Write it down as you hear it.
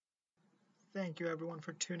Thank you, everyone,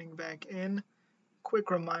 for tuning back in.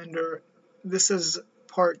 Quick reminder, this is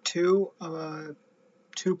part two of a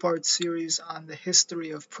two-part series on the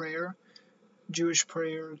history of prayer, Jewish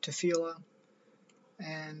prayer, tefillah,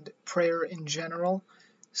 and prayer in general.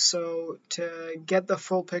 So to get the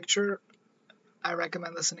full picture, I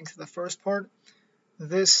recommend listening to the first part.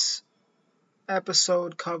 This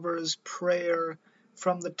episode covers prayer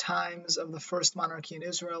from the times of the first monarchy in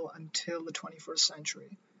Israel until the 21st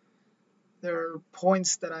century. There are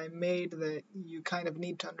points that I made that you kind of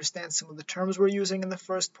need to understand some of the terms we're using in the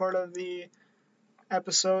first part of the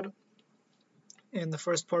episode, in the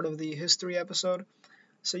first part of the history episode.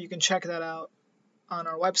 So you can check that out on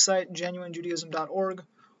our website, genuinejudaism.org,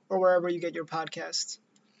 or wherever you get your podcasts.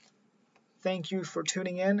 Thank you for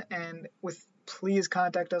tuning in, and please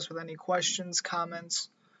contact us with any questions, comments,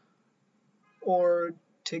 or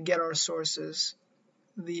to get our sources.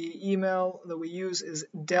 The email that we use is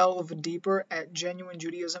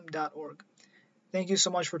delvedeeper@genuinejudaism.org. Thank you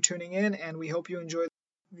so much for tuning in, and we hope you enjoyed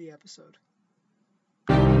the episode.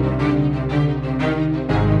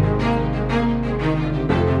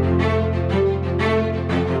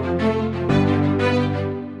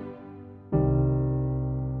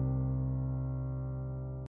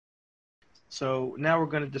 So now we're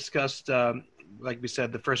going to discuss, like we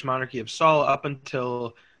said, the first monarchy of Saul up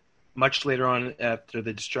until much later on after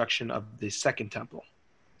the destruction of the Second Temple.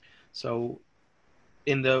 So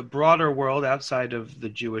in the broader world outside of the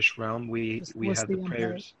Jewish realm, we had the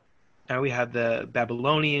prayers. And we had the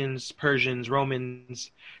Babylonians, Persians,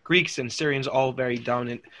 Romans, Greeks, and Syrians, all very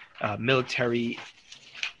dominant military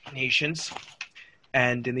nations.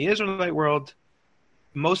 And in the Israelite world,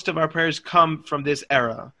 most of our prayers come from this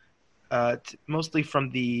era, mostly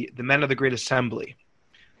from the men of the Great Assembly.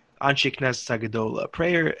 Anshe Knesset HaGedolah.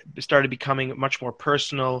 Prayer started becoming much more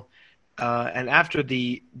personal, and after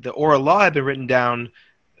the oral law had been written down,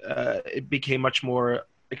 it became much more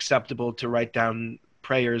acceptable to write down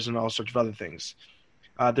prayers and all sorts of other things.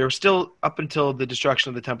 There were still, up until the destruction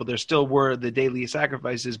of the temple, there still were the daily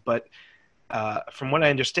sacrifices, but from what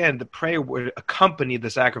I understand, the prayer would accompany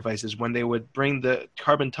the sacrifices. When they would bring the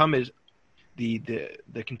carbon tamid, the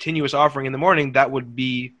continuous offering in the morning, that would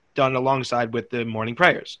be done alongside with the morning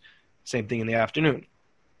prayers. Same thing in the afternoon.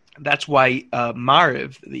 That's why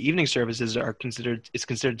Mariv, the evening services, is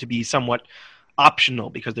considered to be somewhat optional,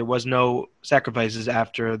 because there was no sacrifices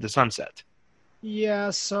after the sunset. Yeah,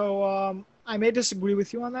 so I may disagree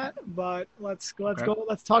with you on that, but let's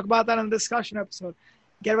talk about that in the discussion episode.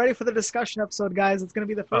 Get ready for the discussion episode, guys. It's going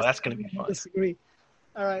to be the first. Oh, that's going to be fun. Disagree.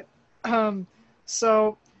 All right.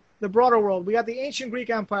 So the broader world, we got the ancient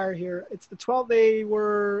Greek Empire here. It's the 12th. They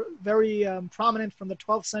were very prominent from the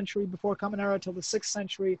 12th century before Common Era till the 6th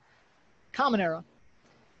century Common Era.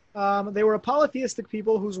 They were a polytheistic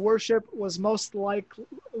people whose worship was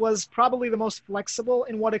probably the most flexible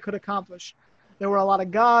in what it could accomplish. There were a lot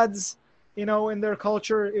of gods, in their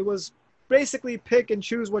culture. It was basically pick and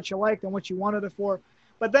choose what you liked and what you wanted it for.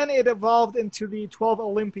 But then it evolved into the 12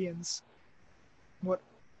 Olympians.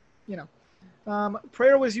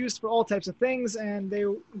 Prayer was used for all types of things, and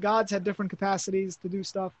gods had different capacities to do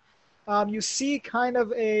stuff. You see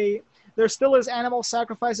there still is animal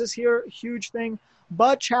sacrifices here, huge thing,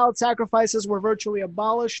 but child sacrifices were virtually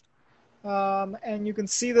abolished. And you can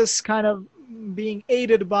see this kind of being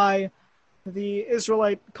aided by the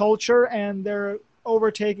Israelite culture and their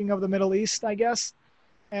overtaking of the Middle East, I guess,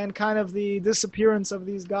 and kind of the disappearance of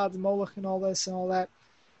these gods, Moloch and all this and all that.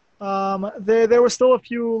 There were still a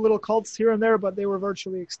few little cults here and there, but they were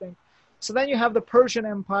virtually extinct. So then you have the Persian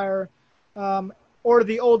Empire, or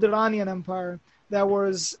the old Iranian Empire, that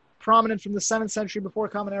was prominent from the 7th century before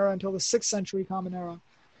Common Era until the 6th century Common Era.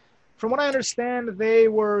 From what I understand, they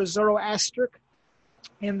were Zoroastric,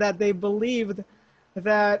 in that they believed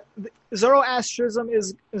that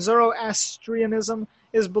Zoroastrianism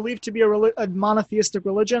is believed to be a monotheistic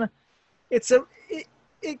religion. It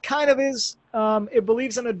kind of is. It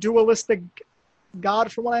believes in a dualistic God,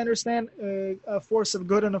 from what I understand, a force of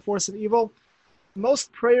good and a force of evil.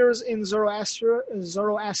 Most prayers in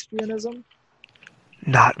Zoroastrianism.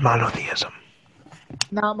 Not monotheism.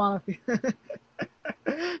 Not monotheism.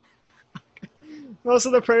 Most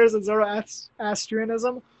of the prayers in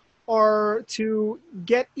Zoroastrianism are to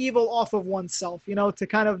get evil off of oneself, to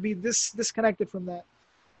kind of be disconnected from that.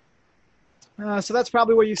 So that's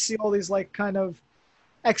probably where you see all these kind of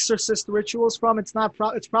exorcist rituals from. It's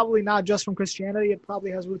probably not just from Christianity. It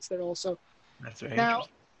probably has roots there also. That's very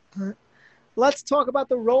interesting. Let's talk about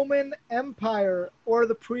the Roman Empire, or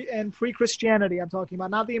the pre-Christianity. I'm talking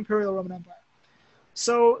about, not the Imperial Roman Empire.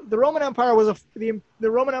 So the Roman Empire was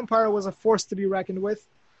a force to be reckoned with.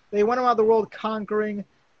 They went around the world conquering,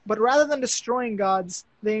 but rather than destroying gods,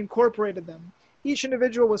 they incorporated them. Each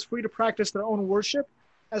individual was free to practice their own worship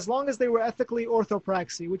as long as they were ethically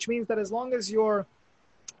orthopraxy, which means that as long as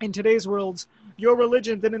in today's world, your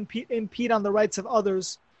religion didn't impede on the rights of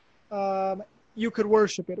others, you could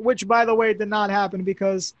worship it, which, by the way, did not happen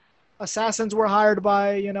because assassins were hired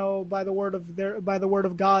by the word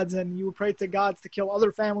of gods, and you pray to gods to kill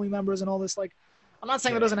other family members and all this. Like, I'm not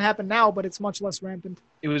saying that doesn't happen now, but it's much less rampant.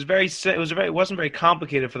 It wasn't very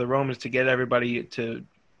complicated for the Romans to get everybody to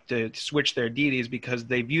switch their deities because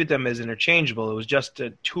they viewed them as interchangeable. It was just a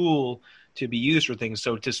tool to be used for things.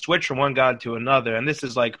 So to switch from one god to another, and this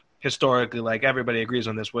is like historically, like everybody agrees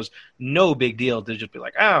on this, was no big deal to just be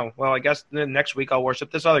like, oh, well, I guess next week I'll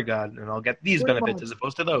worship this other god and I'll get these benefits as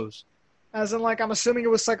opposed to those. As in, like, I'm assuming it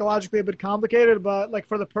was psychologically a bit complicated, but like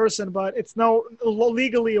for the person, but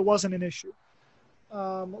legally it wasn't an issue,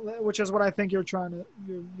 which is what I think you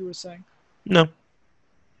were saying. No.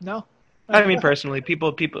 I mean, personally,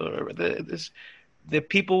 people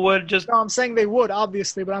would just. No, I'm saying they would,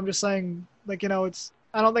 obviously, but I'm just saying, like, I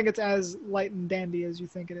don't think it's as light and dandy as you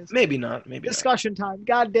think it is. Maybe not. Discussion time.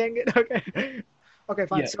 God dang it. Okay,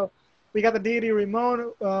 fine. Yeah. So we got the deity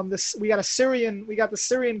Rimon. We got the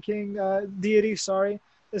Syrian king deity. Sorry,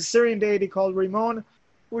 the Syrian deity called Rimon,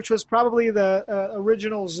 which was probably the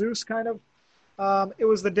original Zeus kind of. It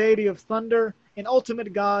was the deity of thunder, an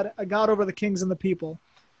ultimate god, a god over the kings and the people.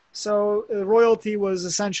 So royalty was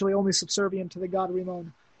essentially only subservient to the god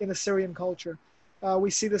Rimon in the Syrian culture. We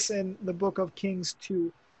see this in the book of Kings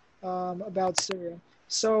 2 about Syria.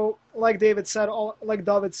 So like David said, all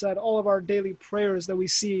of our daily prayers that we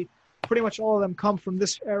see, pretty much all of them come from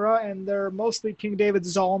this era, and they're mostly King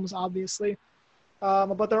David's psalms, obviously.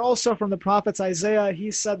 But they're also from the prophets. Isaiah,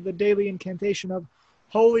 he said the daily incantation of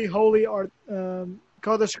Holy, holy art, Kodesh,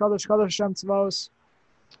 Kodesh, Kodesh, Shem Tzvaos,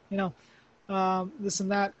 this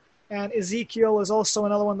and that. And Ezekiel is also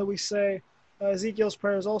another one that we say. Ezekiel's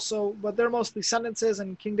prayers also, but they're mostly sentences,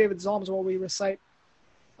 and King David's psalms what we recite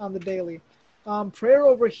on the daily. Prayer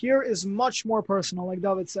over here is much more personal, like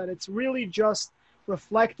David said. It's really just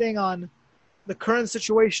reflecting on the current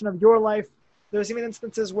situation of your life. There's even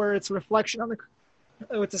instances where it's reflection on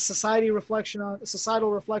it's a societal reflection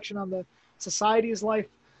on the society's life,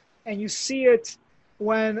 and you see it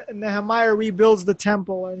when Nehemiah rebuilds the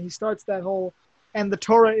temple and he starts that whole, and the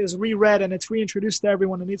Torah is reread and it's reintroduced to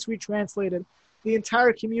everyone and it's retranslated. The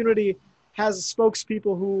entire community has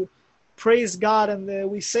spokespeople who praise God, and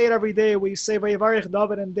we say it every day. We say Vayevarech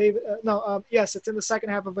David and David. Yes, it's in the second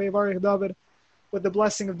half of Vayevarech David with the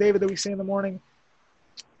blessing of David that we say in the morning.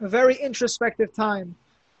 A very introspective time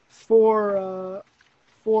for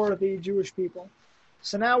the Jewish people.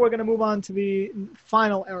 So now we're going to move on to the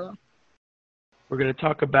final era. We're going to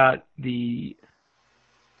talk about the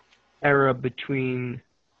era between,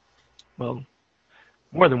 well,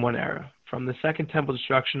 more than one era, from the Second Temple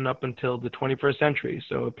destruction up until the 21st century.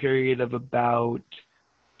 So a period of about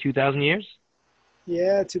 2,000 years?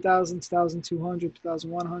 Yeah, 2,000, 2,200,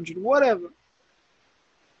 2,100, whatever.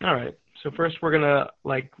 All right. So first we're going to,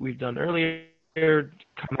 like we've done earlier,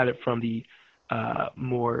 come at it from the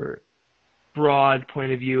more broad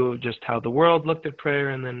point of view of just how the world looked at prayer,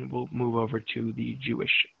 and then we'll move over to the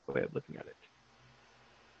Jewish way of looking at it.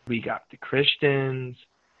 We got the Christians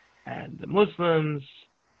and the Muslims,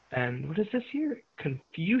 and what is this here?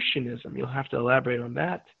 Confucianism. You'll have to elaborate on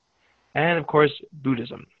that. And, of course,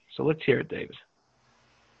 Buddhism. So let's hear it, David.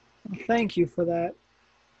 Thank you for that.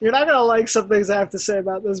 You're not going to like some things I have to say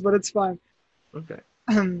about this, but it's fine. Okay.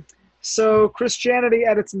 So Christianity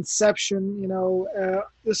at its inception,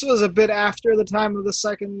 this was a bit after the time of the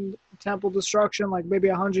Second Temple destruction, like maybe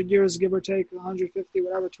 100 years, give or take, 150,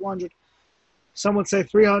 whatever, 200. Some would say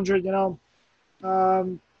 300,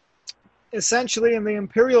 Essentially, in the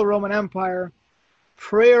Imperial Roman Empire,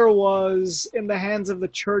 prayer was in the hands of the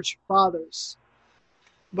church fathers.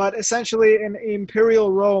 But essentially, in Imperial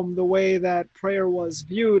Rome, the way that prayer was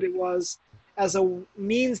viewed, it was as a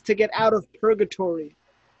means to get out of purgatory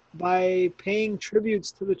by paying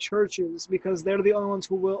tributes to the churches, because they're the only ones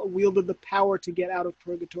who wielded the power to get out of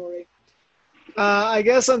purgatory. I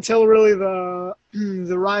guess until really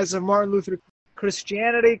the rise of Martin Luther,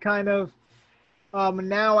 Christianity kind of,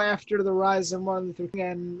 now after the rise of Martin Luther King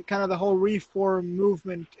and kind of the whole reform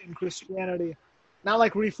movement in Christianity, not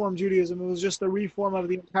like reform Judaism, it was just the reform of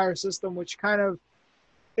the entire system, which kind of,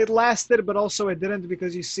 it lasted, but also it didn't,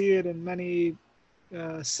 because you see it in many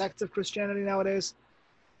sects of Christianity nowadays.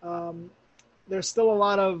 There's still a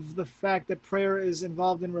lot of the fact that prayer is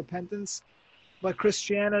involved in repentance, but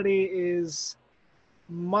Christianity is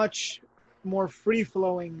much more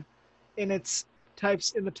free-flowing in its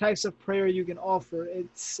the types of prayer you can offer.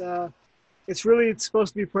 It's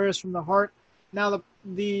supposed to be prayers from the heart. Now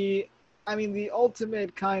the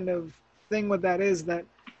ultimate kind of thing with that is that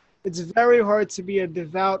it's very hard to be a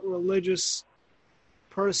devout religious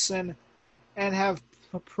person and have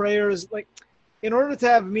prayers like, in order to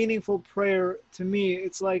have meaningful prayer, to me,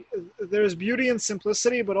 it's like there's beauty in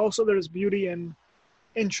simplicity, but also there's beauty in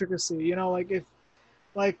intricacy.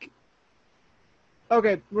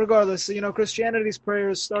 Okay, regardless, Christianity's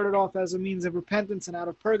prayers started off as a means of repentance and out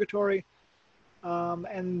of purgatory.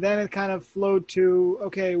 And then it kind of flowed to,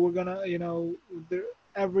 okay, we're going to,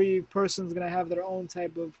 every person's going to have their own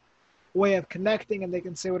type of way of connecting, and they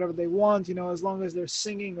can say whatever they want, as long as they're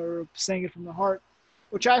singing or saying it from the heart,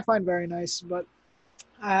 which I find very nice, but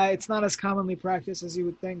it's not as commonly practiced as you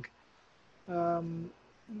would think.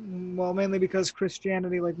 Well, mainly because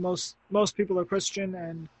Christianity, like most people are Christian,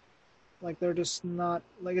 and like they're just not,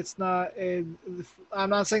 like I'm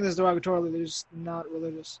not saying this derogatorily, they're just not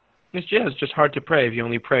religious. It's just hard to pray if you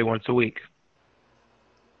only pray once a week.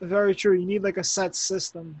 Very true. You need like a set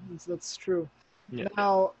system. That's true. Yeah.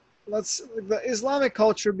 Now, the Islamic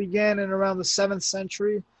culture began in around the 7th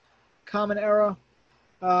century Common Era.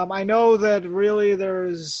 I know that really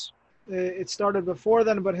it started before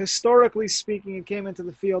then, but historically speaking, it came into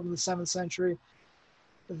the field in the 7th century.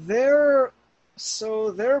 Their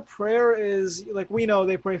prayer is, like, we know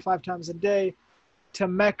they pray 5 times a day to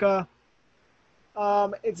Mecca.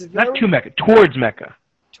 It's not to Mecca, towards Mecca.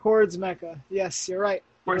 Towards Mecca. Yes, you're right.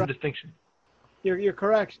 Where's the distinction? You're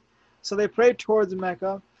correct. So they pray towards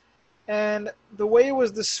Mecca. And the way it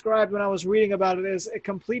was described when I was reading about it is a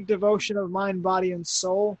complete devotion of mind, body, and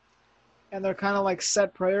soul. And they're kind of like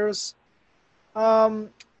set prayers. I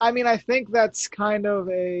think that's kind of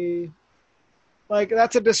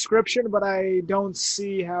that's a description, but I don't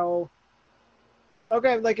see how.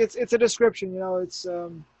 Okay, like it's a description, it's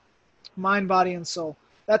mind, body, and soul.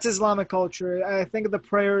 That's Islamic culture. I think the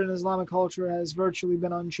prayer in Islamic culture has virtually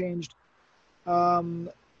been unchanged.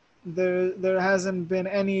 There hasn't been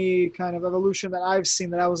any kind of evolution that I've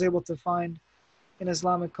seen that I was able to find in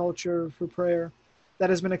Islamic culture for prayer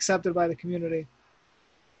that has been accepted by the community.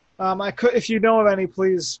 If you know of any,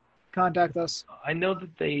 please contact us. I know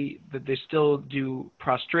that they still do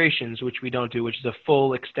prostrations, which we don't do, which is a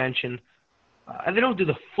full extension. They don't do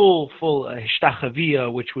the full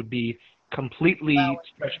hishtachavia, which would be completely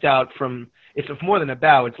stretched out from. If it's more than a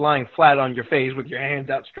bow, it's lying flat on your face with your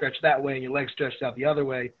hands outstretched that way and your legs stretched out the other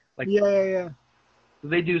way. Yeah.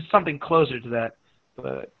 They do something closer to that,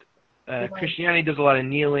 but Christianity does a lot of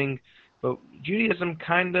kneeling. But Judaism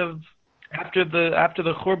kind of, after the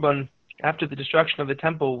Churban, after the destruction of the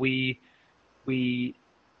temple, we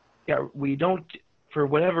don't, for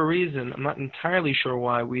whatever reason, I'm not entirely sure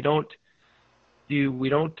why, we don't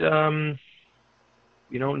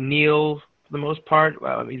kneel for the most part.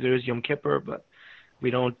 There is Yom Kippur, but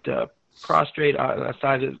we don't prostrate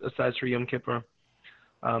aside for Yom Kippur.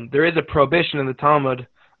 There is a prohibition in the Talmud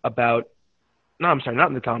about. No, I'm sorry, not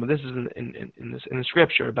in the Talmud. This is in the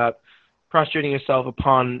scripture about prostrating yourself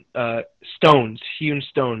upon stones, hewn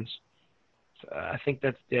stones. So, I think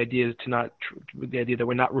that's the idea, is the idea that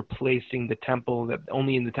we're not replacing the temple. That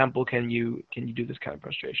only in the temple can you do this kind of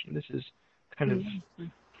prostration. This is kind of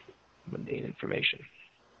mundane information.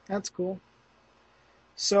 That's cool.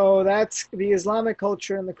 So that's the Islamic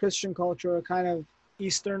culture and the Christian culture are kind of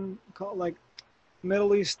Eastern, like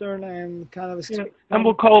Middle Eastern, and kind of. Yeah. And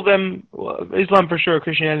we'll call them Islam for sure.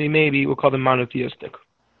 Christianity maybe. We'll call them monotheistic.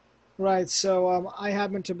 Right. So I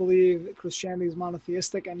happen to believe that Christianity is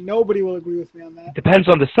monotheistic, and nobody will agree with me on that. Depends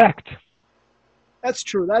on the sect. That's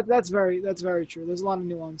true. That's very true. There's a lot of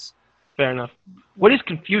nuance. Fair enough. What is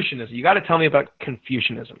Confucianism? You got to tell me about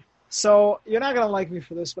Confucianism. So you're not going to like me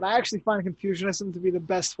for this, but I actually find Confucianism to be the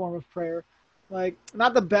best form of prayer. Like,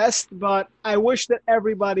 not the best, but I wish that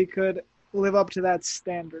everybody could live up to that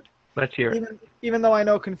standard. Let's hear it. Even though I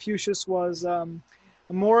know Confucius was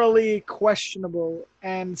morally questionable,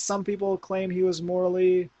 and some people claim he was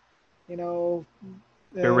morally,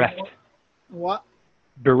 bereft. What?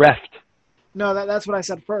 Bereft. No, that's what I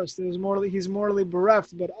said first. He's morally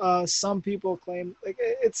bereft, but some people claim, like,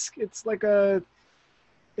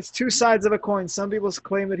 it's two sides of a coin. Some people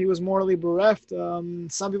claim that he was morally bereft.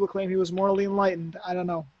 Some people claim he was morally enlightened. I don't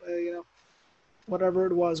know, whatever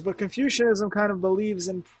it was. But Confucianism kind of believes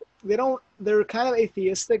in. They're kind of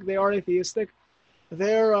atheistic. They are atheistic.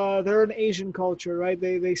 They're an Asian culture, right?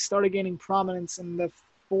 They started gaining prominence in the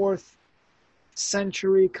 4th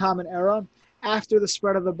century Common Era after the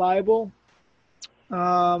spread of the Bible.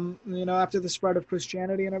 After the spread of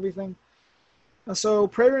Christianity and everything. So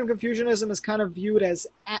prayer in Confucianism is kind of viewed as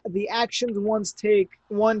the actions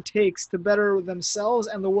one takes to better themselves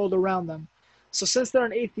and the world around them. So since they're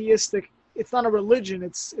an atheistic, it's not a religion;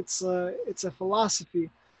 it's a philosophy.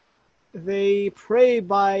 They pray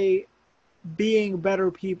by being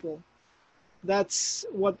better people. That's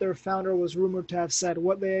what their founder was rumored to have said.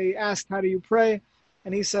 What they asked, "How do you pray?"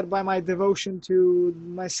 And he said, "By my devotion to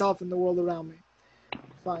myself and the world around me."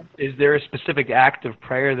 Fine. Is there a specific act of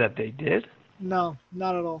prayer that they did? No,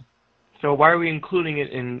 not at all. So why are we including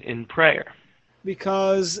it in prayer?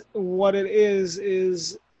 Because what it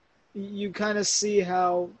is you kind of see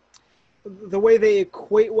how the way they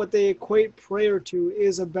equate prayer to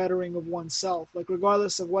is a bettering of oneself. Like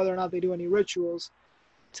regardless of whether or not they do any rituals,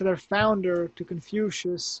 to their founder, to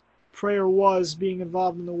Confucius, prayer was being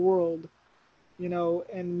involved in the world,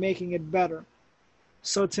 and making it better.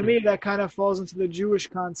 So to me, that kind of falls into the Jewish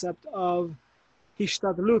concept of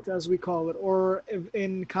hishtadlut, as we call it, or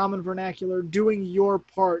in common vernacular, doing your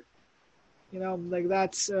part. Like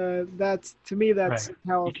that's to me, that's Right.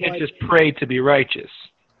 how You it's can't like. just pray to be righteous.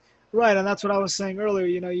 Right, and that's what I was saying earlier.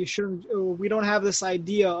 You shouldn't. We don't have this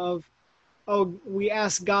idea of, oh, we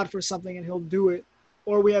ask God for something and He'll do it,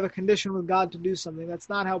 or we have a condition with God to do something. That's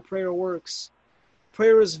not how prayer works.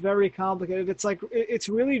 Prayer is very complicated. It's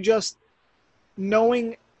really just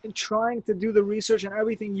knowing and trying to do the research and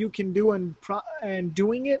everything you can do and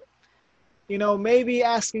doing it. Maybe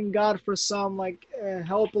asking God for some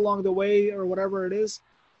help along the way or whatever it is,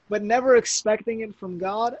 but never expecting it from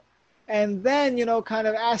God. And then, kind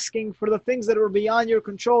of asking for the things that are beyond your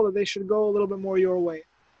control that they should go a little bit more your way.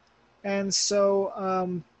 And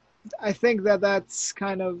so I think that that's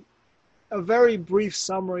kind of a very brief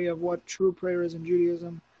summary of what true prayer is in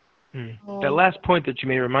Judaism. That last point that you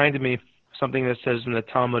made reminded me of something that says in the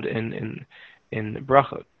Talmud in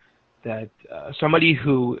Brachot, that somebody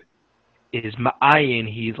who is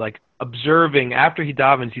ma'ayin, he's like observing, after he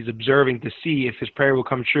davens, he's observing to see if his prayer will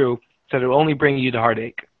come true, so it will only bring you the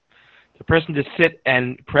heartache. The person to sit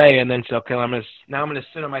and pray and then say, okay, now I'm gonna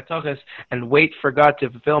sit on my tochas and wait for God to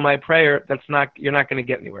fulfill my prayer. You're not going to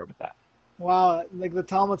get anywhere with that. Wow, like the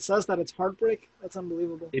Talmud says that it's heartbreak. That's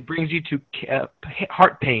unbelievable. It brings you to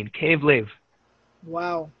heart pain, kav lev.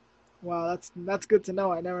 Wow, that's good to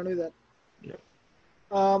know. I never knew that.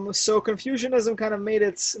 Yeah. So Confucianism kind of made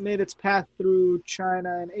its path through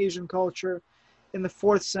China and Asian culture in the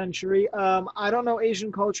 4th century. I don't know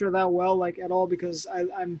Asian culture that well, like at all, because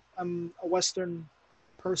I'm a Western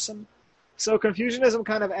person. So Confucianism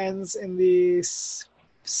kind of ends in the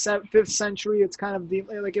 5th century. It's kind of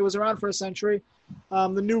like it was around for a century. The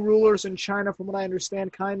new rulers in China, from what I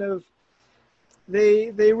understand, kind of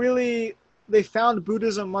they found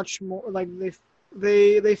Buddhism much more like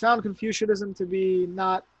they found Confucianism to be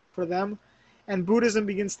not for them, and Buddhism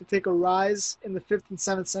begins to take a rise in the 5th and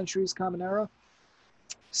 7th centuries Common Era.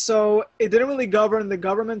 So it didn't really govern the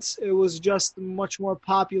governments. It was just much more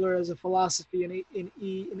popular as a philosophy in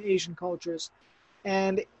Asian cultures.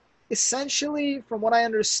 And essentially, from what I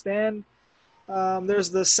understand,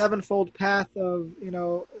 there's the sevenfold path of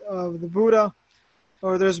the Buddha,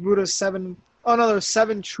 or there's Buddha's seven. Oh no, there's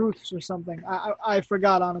 7 truths or something. I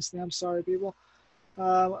forgot, honestly. I'm sorry, people.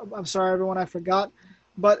 I'm sorry, everyone. I forgot.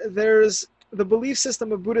 But there's the belief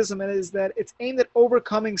system of Buddhism is that it's aimed at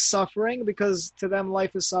overcoming suffering, because to them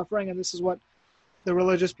life is suffering, and this is what the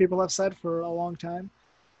religious people have said for a long time.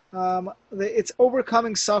 It's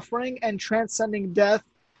overcoming suffering and transcending death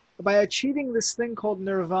by achieving this thing called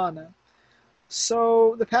nirvana.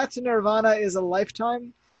 So the path to nirvana is a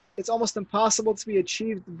lifetime. It's almost impossible to be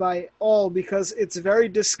achieved by all because it's very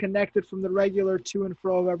disconnected from the regular to and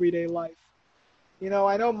fro of everyday life.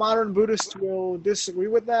 I know modern Buddhists will disagree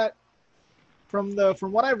with that. From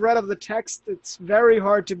what I've read of the text, it's very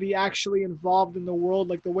hard to be actually involved in the world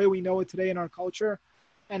like the way we know it today in our culture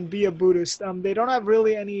and be a Buddhist. They don't have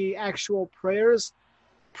really any actual prayers.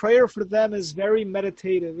 Prayer for them is very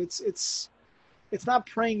meditative. It's not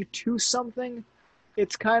praying to something.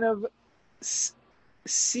 It's kind of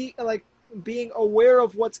being aware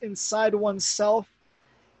of what's inside oneself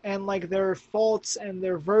and like their faults and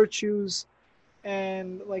their virtues,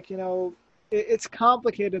 and it's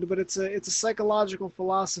complicated, but it's a psychological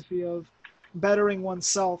philosophy of bettering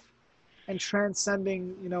oneself and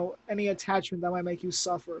transcending any attachment that might make you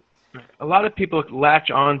suffer. A lot of people latch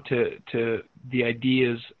on to the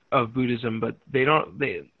ideas of Buddhism, but they're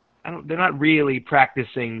not really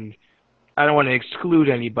practicing. I don't want to exclude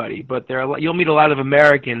anybody, but you'll meet a lot of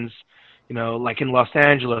Americans, like in Los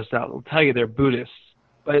Angeles, that will tell you they're Buddhists,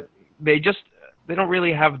 but they don't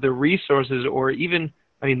really have the resources, or even,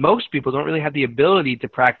 most people don't really have the ability to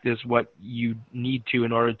practice what you need to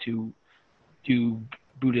in order to do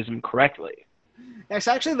Buddhism correctly. It's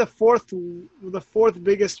actually the fourth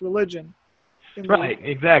biggest religion. Right,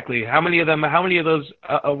 exactly. How many of those,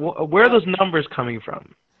 where are those numbers coming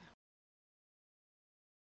from?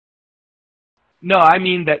 No, I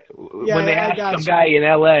mean that when they ask some guy in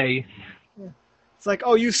L.A. It's like,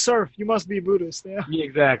 oh, you surf, you must be Buddhist. Yeah,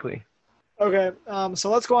 exactly. Okay, so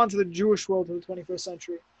let's go on to the Jewish world of the 21st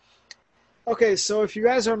century. Okay, so if you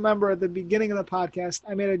guys remember at the beginning of the podcast,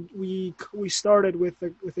 we started with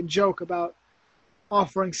a joke about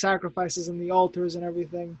offering sacrifices in the altars and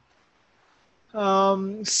everything.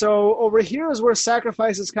 So over here is where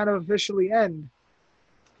sacrifices kind of officially end.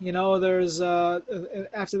 You know, there's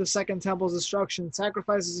after the Second Temple's destruction,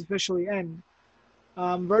 sacrifices officially end.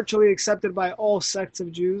 Virtually accepted by all sects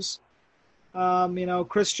of Jews. You know,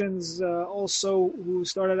 Christians also, who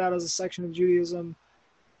started out as a section of Judaism,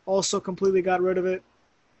 also completely got rid of it.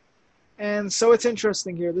 And so it's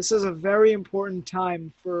interesting here. This is a very important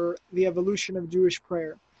time for the evolution of Jewish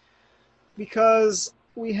prayer, because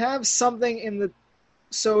we have something in the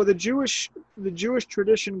Jewish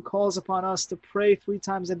tradition calls upon us to pray 3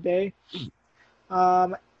 times a day,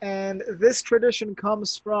 and this tradition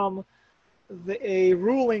comes from a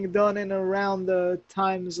ruling done in around the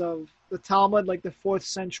times of the Talmud, like the 4th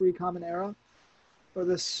century Common Era, or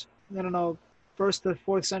this, I don't know, 1st to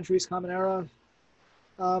 4th centuries Common Era.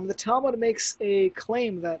 The Talmud makes a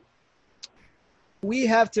claim that we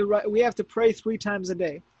have to pray 3 times a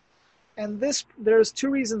day, and there's 2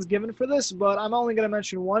 reasons given for this, but I'm only going to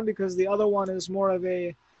mention one because the other one is more of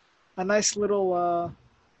a nice little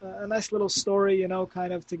story, you know,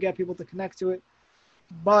 kind of to get people to connect to it.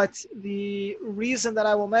 But the reason that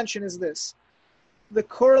I will mention is this: the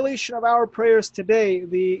correlation of our prayers today,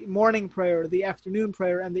 the morning prayer, the afternoon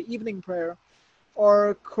prayer, and the evening prayer,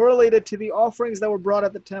 are correlated to the offerings that were brought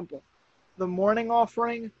at the temple, the morning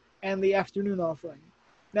offering and the afternoon offering.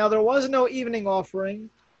 Now, there was no evening offering,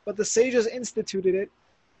 but the sages instituted it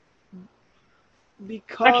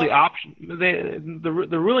because... Actually,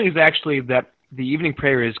 the ruling is actually that the evening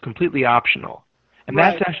prayer is completely optional. And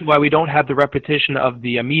that's actually why we don't have the repetition of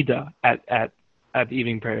the Amida at the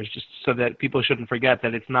evening prayers, just so that people shouldn't forget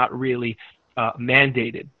that it's not really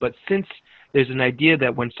mandated. But since there's an idea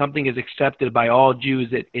that when something is accepted by all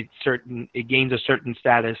Jews, it gains a certain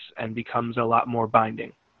status and becomes a lot more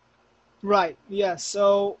binding. Right. Yes.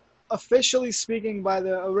 So officially speaking, by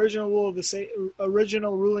the original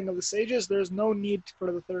ruling of the sages, there's no need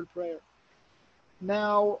for the third prayer.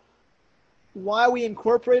 Now, why we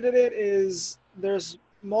incorporated it is there's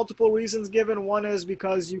multiple reasons given. One is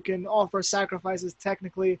because you can offer sacrifices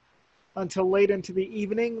technically until late into the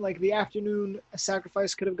evening, like the afternoon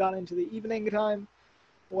sacrifice could have gone into the evening time,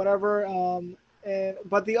 whatever.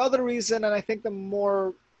 But the other reason, and I think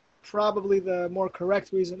probably the more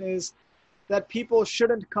correct reason, is that people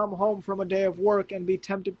shouldn't come home from a day of work and be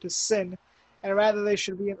tempted to sin, and rather they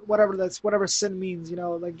should be whatever sin means, you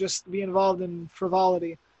know, like just be involved in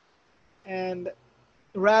frivolity, and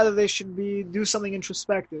rather they should do something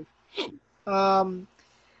introspective.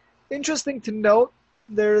 Interesting to note,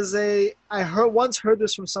 I once heard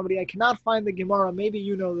this from somebody. I cannot find the Gemara. Maybe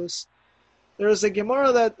you know this. There's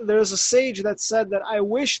a sage that said that I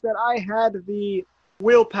wish that I had the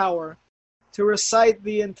willpower to recite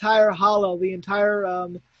the entire Hallel, the entire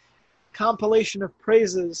compilation of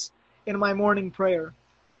praises in my morning prayer.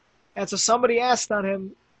 And so somebody asked on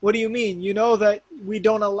him, "What do you mean? You know that we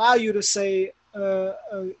don't allow you to say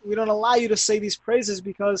these praises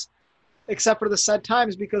except for the set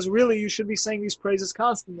times, because really you should be saying these praises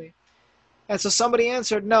constantly." And so somebody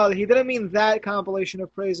answered, no, he didn't mean that compilation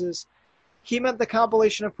of praises. He meant the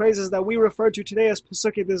compilation of praises that we refer to today as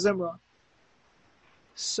Pesukei de Zimra.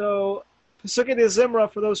 So Pesukei de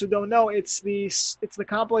Zimra, for those who don't know, it's the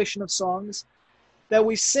compilation of songs that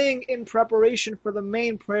we sing in preparation for the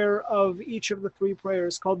main prayer of each of the 3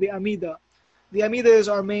 prayers, called the Amida. The Amida is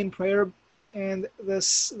our main prayer, and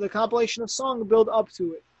the compilation of song build up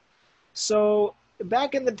to it. So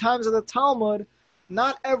back in the times of the Talmud,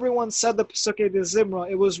 not everyone said the Pesukei de Zimra.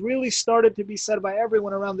 It was really started to be said by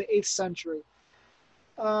everyone around the 8th century.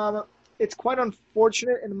 It's quite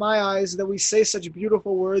unfortunate in my eyes that we say such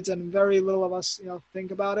beautiful words and very little of us,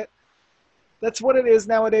 think about it. That's what it is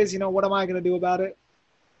nowadays. What am I going to do about it?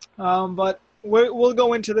 But we'll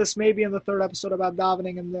go into this maybe in the 3rd episode about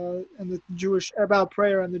davening and the Jewish, about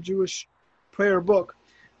prayer and the Jewish prayer book.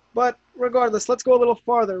 But regardless, let's go a little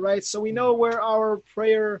farther, right? So we know where our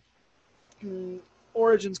prayer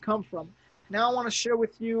origins come from. Now I want to share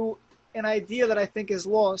with you an idea that I think is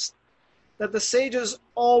lost, that the sages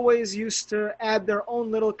always used to add their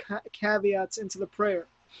own little caveats into the prayer.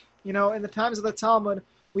 In the times of the Talmud,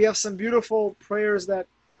 We have some beautiful prayers that,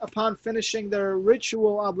 upon finishing their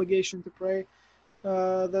ritual obligation to pray,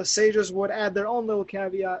 the sages would add their own little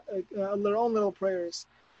caveat, their own little prayers.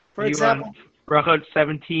 For Are you example, on Brachot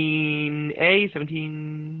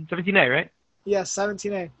 17a, right? yes,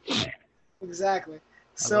 17a, exactly. I love that one.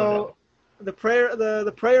 So the prayer,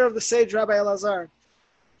 the prayer of the sage Rabbi Elazar,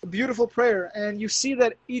 a beautiful prayer, and you see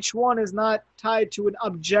that each one is not tied to an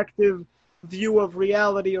objective view of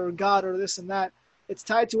reality or God or this and that. It's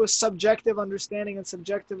tied to a subjective understanding and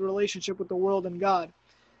subjective relationship with the world and God,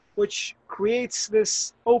 which creates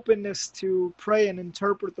this openness to pray and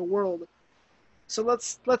interpret the world. So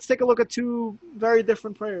let's take a look at two very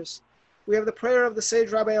different prayers. We have the prayer of the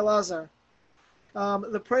sage Rabbi Elazar.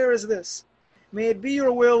 The prayer is this: May it be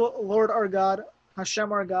your will, Lord our God,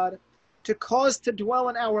 Hashem our God, to cause to dwell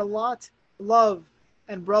in our lot love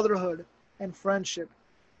and brotherhood and friendship.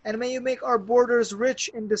 And may you make our borders rich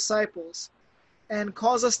in disciples and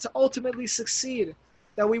cause us to ultimately succeed,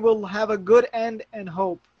 that we will have a good end and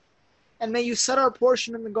hope. And may you set our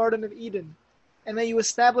portion in the Garden of Eden, and may you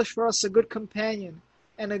establish for us a good companion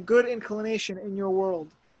and a good inclination in your world.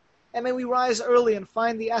 And may we rise early and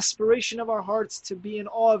find the aspiration of our hearts to be in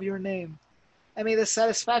awe of your name. And may the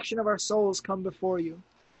satisfaction of our souls come before you.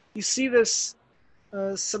 You see this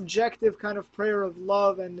subjective kind of prayer of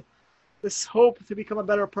love and this hope to become a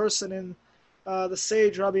better person in the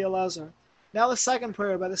sage Rabbi Elazar. Now the second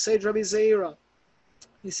prayer by the sage Rabbi Zeira.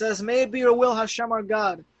 He says, May it be your will, Hashem our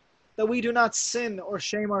God, that we do not sin or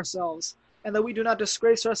shame ourselves, and that we do not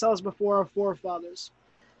disgrace ourselves before our forefathers.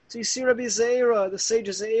 So you see Rabbi Zeira, the sage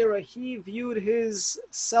Zeira, he viewed his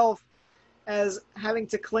self as having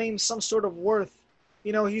to claim some sort of worth.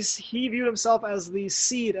 You know, he viewed himself as the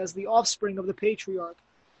seed, as the offspring of the patriarch,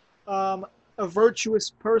 a virtuous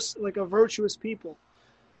person, like a virtuous people.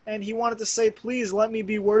 And he wanted to say, please let me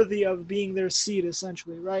be worthy of being their seed,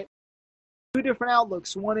 essentially, right? Two different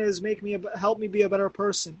outlooks. One is help me be a better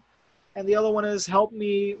person. And the other one is help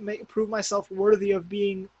me prove myself worthy of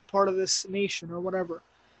being part of this nation or whatever.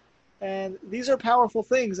 And these are powerful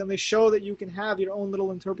things, and they show that you can have your own little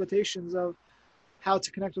interpretations of how to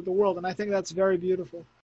connect with the world. And I think that's very beautiful.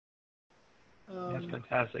 That's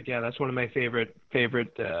fantastic. Yeah, that's one of my favorite pages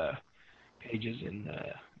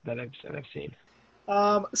that I've seen.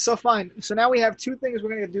 So fine. So now we have two things we're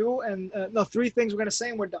going to do, and three things we're going to say,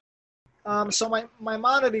 and we're done. So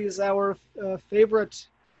Maimonides, our favorite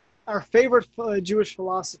Jewish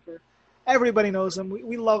philosopher. Everybody knows him.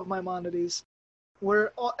 We love Maimonides.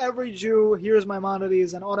 Every Jew hears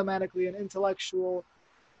Maimonides, and automatically an intellectual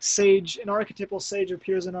sage, an archetypal sage,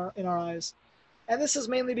 appears in our eyes. And this is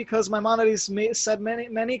mainly because Maimonides said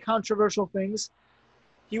many controversial things.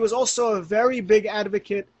 He was also a very big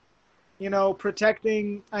advocate,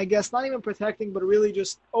 protecting, I guess, not even protecting, but really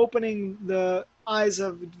just opening the eyes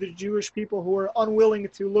of the Jewish people who were unwilling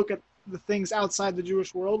to look at the things outside the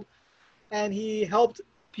Jewish world. And he helped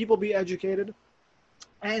people be educated.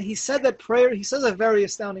 And he said that he says a very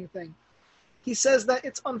astounding thing. He says that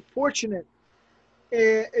it's unfortunate,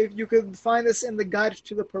 if you could find this in the Guide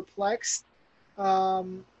to the Perplexed.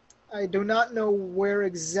 I do not know where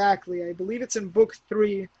exactly. I believe it's in book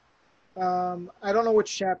 3. I don't know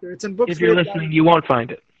which chapter. It's in book 3. If you're listening, you won't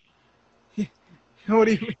find it. What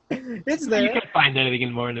do you mean? It's there. You can't find anything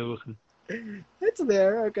in Morneruchen. It's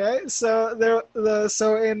there, okay. So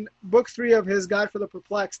so in book 3 of his Guide for the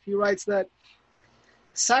Perplexed, he writes that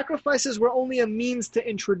sacrifices were only a means to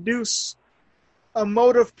introduce a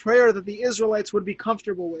mode of prayer that the Israelites would be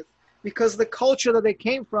comfortable with, because the culture that they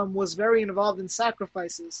came from was very involved in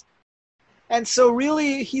sacrifices. And so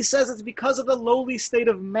really, he says it's because of the lowly state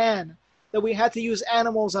of man that we had to use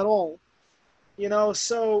animals at all. And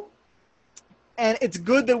it's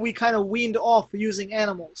good that we kind of weaned off using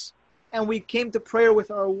animals. And we came to prayer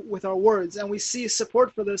with our words. And we see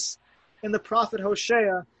support for this in the prophet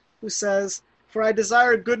Hosea, who says, "For I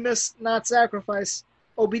desire goodness, not sacrifice,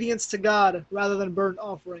 obedience to God rather than burnt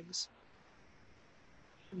offerings."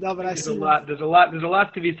 David, There's a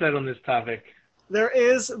lot to be said on this topic. There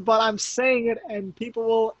is, but I'm saying it, and people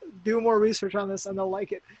will do more research on this, and they'll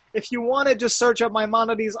like it. If you want to, just search up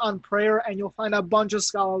Maimonides on prayer, and you'll find a bunch of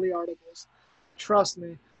scholarly articles. Trust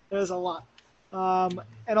me, there's a lot.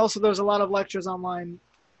 And also, there's a lot of lectures online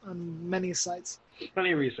on many sites.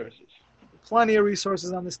 Plenty of resources. Plenty of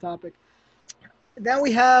resources on this topic. Now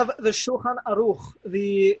we have the Shulchan Aruch,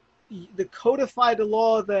 the codified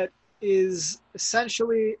law that is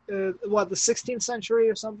essentially the 16th century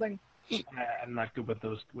or something. I'm not good with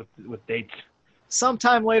those with dates.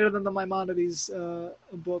 Sometime later than the Maimonides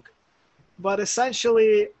book, but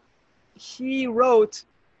essentially he wrote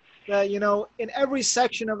that, in every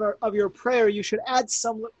section of your prayer, you should add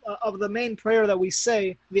some of the main prayer that we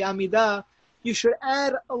say, the Amidah. You should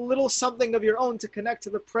add a little something of your own to connect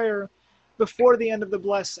to the prayer before the end of the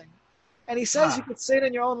blessing. And he says you could say it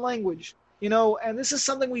in your own language, and this is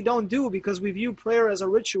something we don't do because we view prayer as a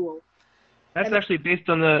ritual. That's actually based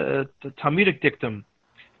on the Talmudic dictum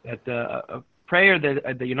that a prayer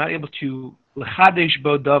that you're not able to lechadesh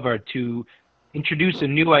bo davar, to introduce a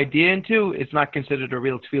new idea into, it's not considered a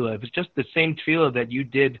real tefillah. If it's just the same tefillah that you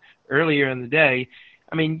did earlier in the day,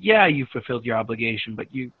 I mean, yeah, you fulfilled your obligation, but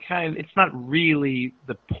it's not really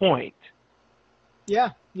the point. Yeah,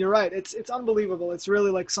 you're right. It's unbelievable. It's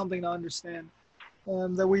really like something to understand.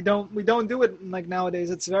 That we don't do it like nowadays.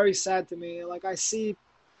 It's very sad to me. Like I see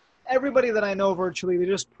everybody that I know virtually, they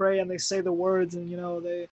just pray and they say the words, and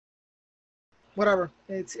they whatever.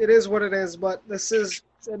 It is what it is. But this is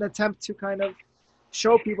an attempt to kind of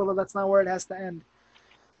show people that that's not where it has to end.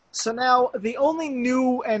 So now the only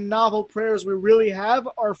new and novel prayers we really have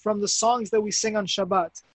are from the songs that we sing on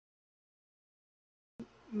Shabbat.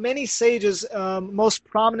 Many sages, most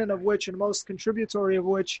prominent of which and most contributory of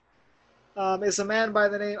which is a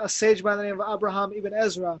sage by the name of Abraham ibn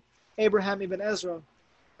Ezra,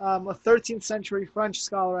 a 13th century French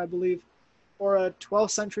scholar, I believe, or a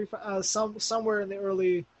 12th century, somewhere in the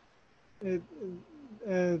early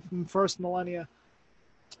first millennia.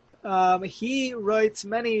 He writes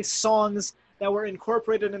many songs that were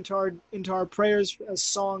incorporated into our prayers as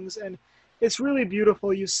songs, and it's really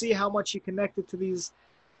beautiful. You see how much he connected to these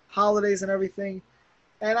holidays and everything.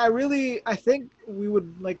 And I think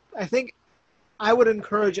I would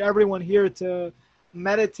encourage everyone here to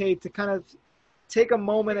meditate, to kind of take a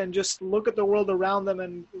moment and just look at the world around them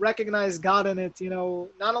and recognize God in it,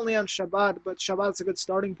 not only on Shabbat, but Shabbat's a good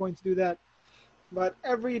starting point to do that. But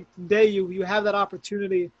every day you have that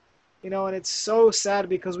opportunity, and it's so sad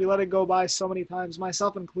because we let it go by so many times,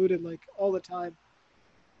 myself included, like all the time.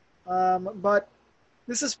 But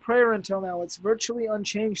this is prayer until now. It's virtually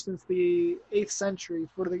unchanged since the 8th century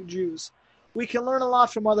for the Jews. We can learn a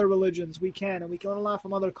lot from other religions. And we can learn a lot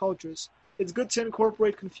from other cultures. It's good to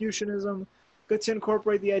incorporate Confucianism, good to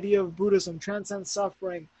incorporate the idea of Buddhism, transcend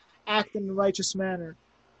suffering, act in a righteous manner.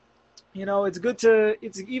 It's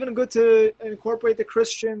even good to incorporate the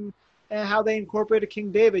Christian and how they incorporated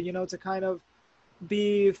King David, to kind of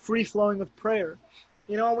be free-flowing with prayer.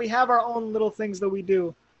 We have our own little things that we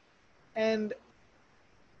do. And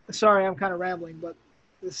sorry, I'm kind of rambling, but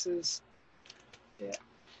this is, yeah.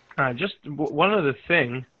 Just one other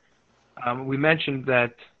thing, we mentioned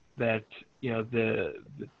that the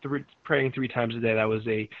praying 3 times a day, that was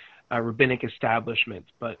a rabbinic establishment,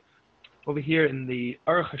 but over here in the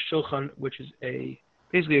Aruch HaShulchan, which is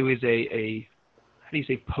basically it was a how do you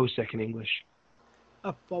say posek in English?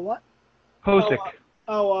 A what? Posek.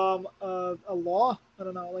 A law? I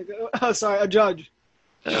don't know. Sorry, a judge.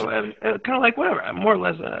 Kind of like whatever, more or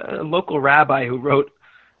less a local rabbi who wrote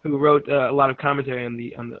a lot of commentary on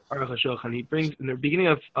the Aruch HaShulchan. He brings in the beginning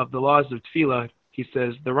of the laws of Tefillah. He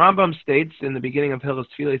says the Rambam states in the beginning of Hilchos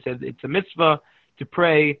Tefillah, he said it's a mitzvah to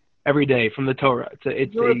pray every day from the Torah.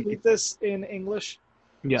 Can you repeat this in English?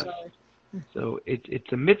 Yes. Sorry. So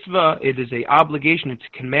it's a mitzvah. It is a obligation. It's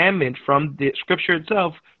a commandment from the scripture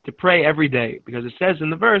itself to pray every day, because it says in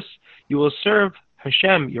the verse, "You will serve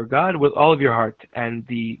Hashem, your God, with all of your heart." And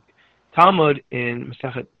the Talmud in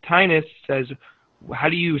Masechet Taanis says, "How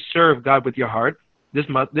do you serve God with your heart?" This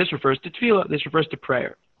refers to tefillah. This refers to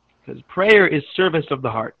prayer, because prayer is service of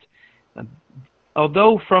the heart.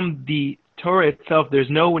 Although from the Torah itself, there's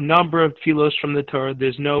no number of tefillos from the Torah.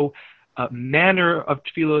 There's no manner of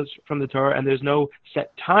tefillos from the Torah, and there's no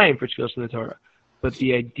set time for tefillos from the Torah. But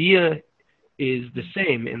the idea is the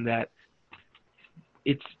same, in that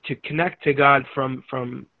it's to connect to God from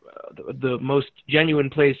the most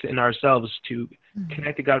genuine place in ourselves, to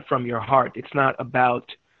connect to God from your heart. It's not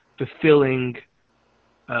about fulfilling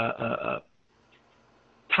time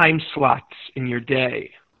slots in your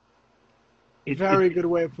day. Very good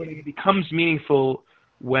way of putting it. It becomes meaningful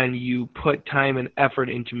when you put time and effort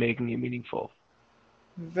into making it meaningful.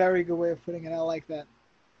 Very good way of putting it. I like that.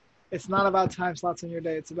 It's not about time slots in your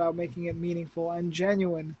day. It's about making it meaningful and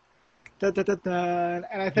genuine. And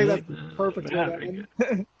I think that's the perfect way to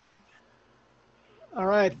end. All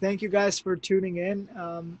right. Thank you guys for tuning in.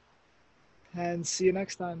 And see you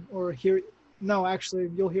next time. You'll hear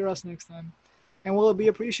us next time. And we'll be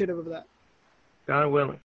appreciative of that. God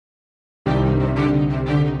willing.